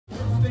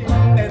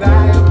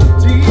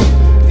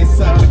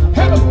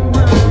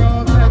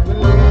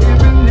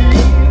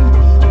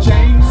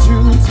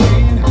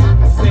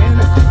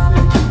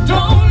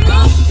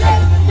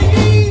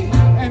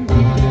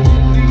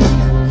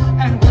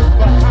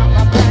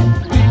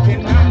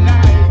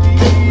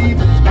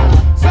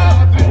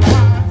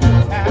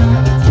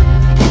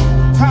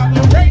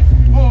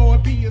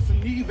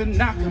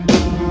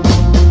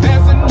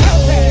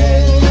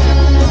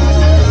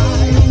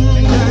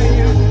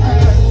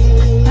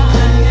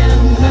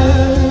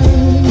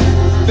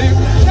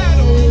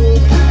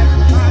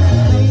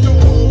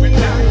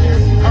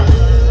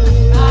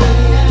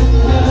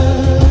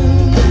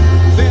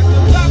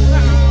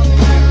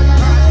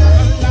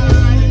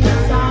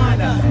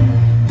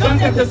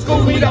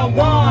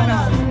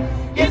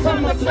marijuana. Guess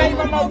I'm a slave,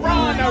 I'm a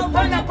runner.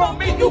 Run up on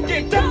me, you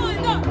get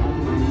done.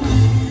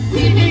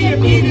 TV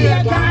and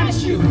media got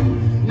you.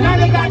 Now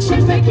they got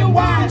chips they can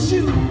watch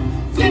you.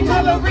 Think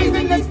of a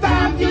reason to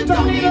stop you.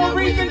 Don't need a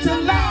reason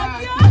to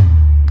lie.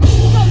 Go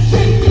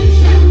shake them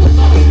shackles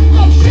off.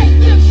 Go shake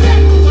them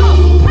shackles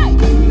off. Hey,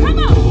 come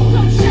on.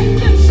 Go shake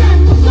them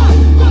shackles off.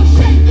 Go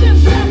shake them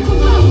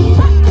shackles off.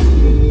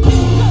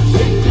 Go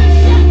shake them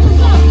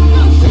shackles off.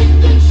 Go shake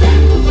them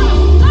shackles off.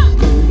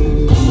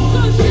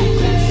 Go shake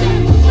them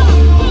shackles off.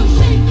 Go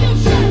shake them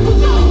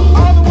shackles off.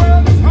 All the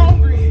world is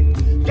hungry.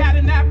 Got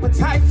an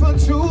appetite for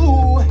two.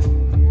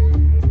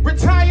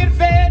 Retired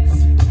vets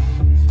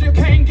still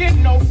can't get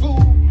no food.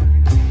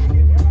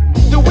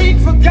 The weak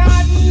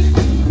forgotten,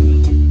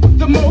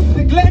 the most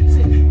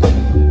neglected.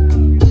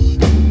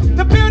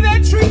 The bill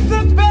that treats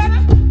us better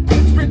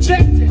is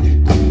rejected.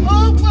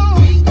 Oh,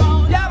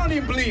 y'all don't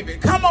even believe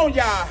it. Come on,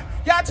 y'all.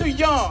 Y'all too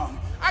young.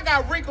 I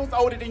got wrinkles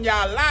older than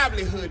y'all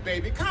livelihood,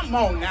 baby. Come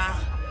on now.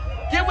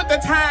 Get with the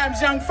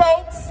times, young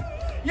folks.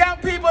 Young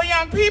people,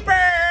 young people.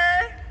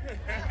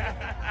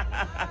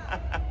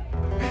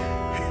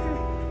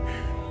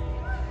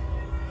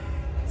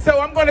 So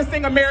I'm gonna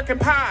sing American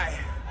Pie.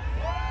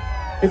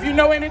 If you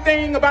know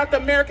anything about the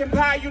American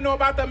Pie, you know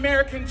about the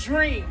American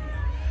dream.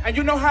 And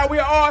you know how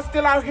we're all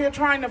still out here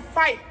trying to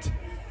fight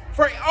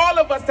for all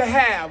of us to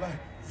have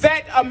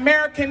that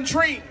American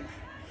dream.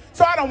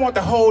 So I don't want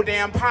the whole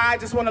damn pie, I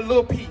just want a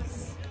little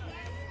piece.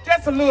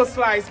 Just a little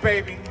slice,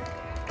 baby.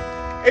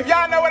 If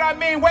y'all know what I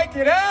mean, wake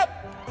it up.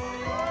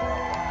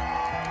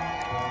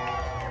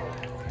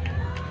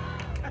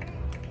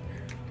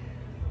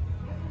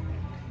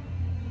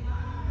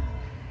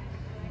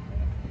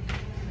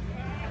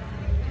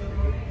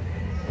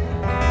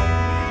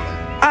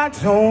 I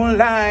don't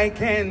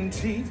like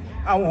antiques,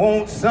 I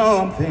want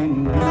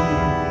something new.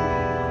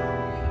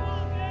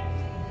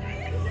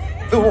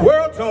 The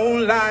world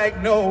don't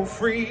like no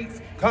freaks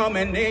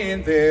coming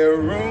in their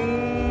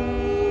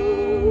rooms.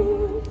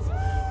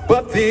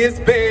 But this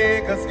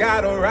beggar's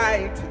got a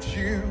right to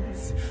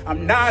choose.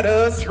 I'm not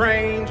a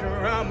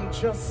stranger, I'm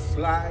just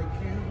like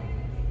you.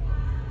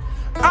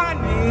 I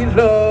need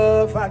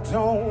love, I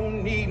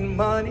don't need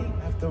money.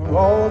 After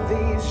all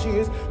these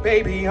years,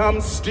 baby,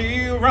 I'm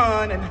still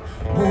running.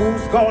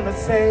 Who's gonna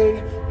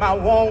say my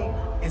want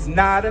is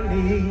not a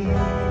need?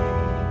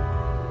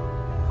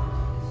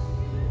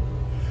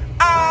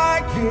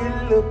 I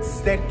get looks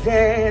that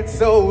get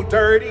so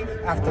dirty.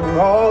 After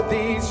all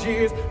these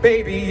years,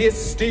 baby, it's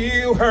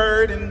still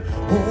hurting.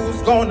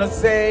 Who's gonna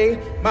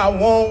say my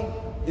want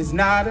is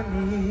not a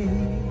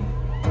need?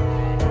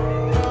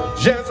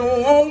 Just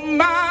want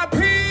my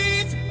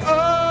piece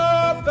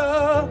of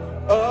the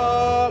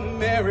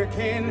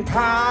American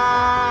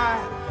pie.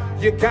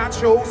 You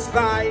got your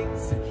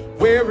slice,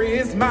 where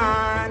is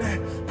mine?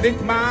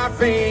 Lick my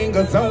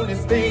fingers on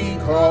this thing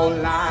called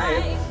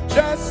life.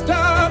 Just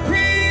a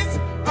piece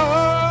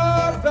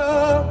of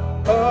the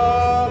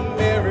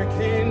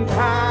American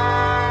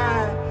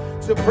pie.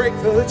 To break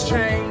the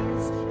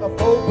chains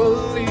of old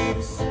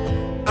beliefs,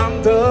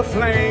 I'm the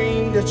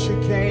flame that you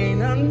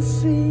can't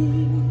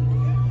unsee.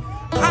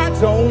 I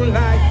don't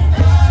like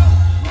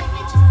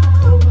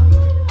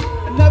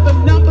another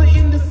number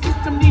in the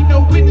system, need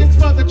no witness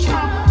for the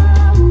trauma.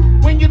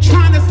 When you're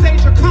trying to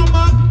stage a come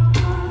up,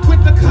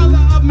 with the color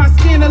of my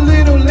skin a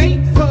little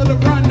late for the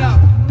run up.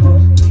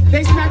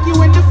 They smack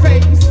you in the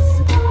face,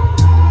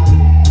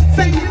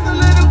 say here's a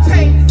little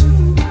taste.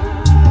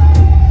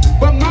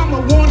 But mama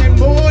wanted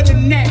more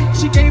than that.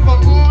 She gave her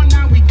all,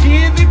 now we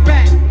give it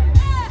back.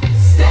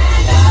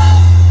 Stand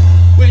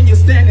up when you're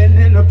standing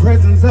in the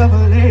presence of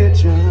a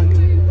legend.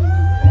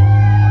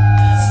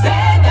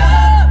 Stand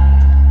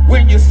up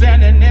when you're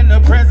standing in the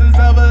presence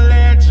of a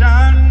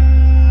legend.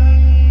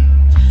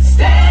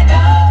 Stand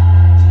up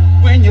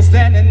when you're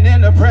standing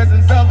in the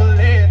presence of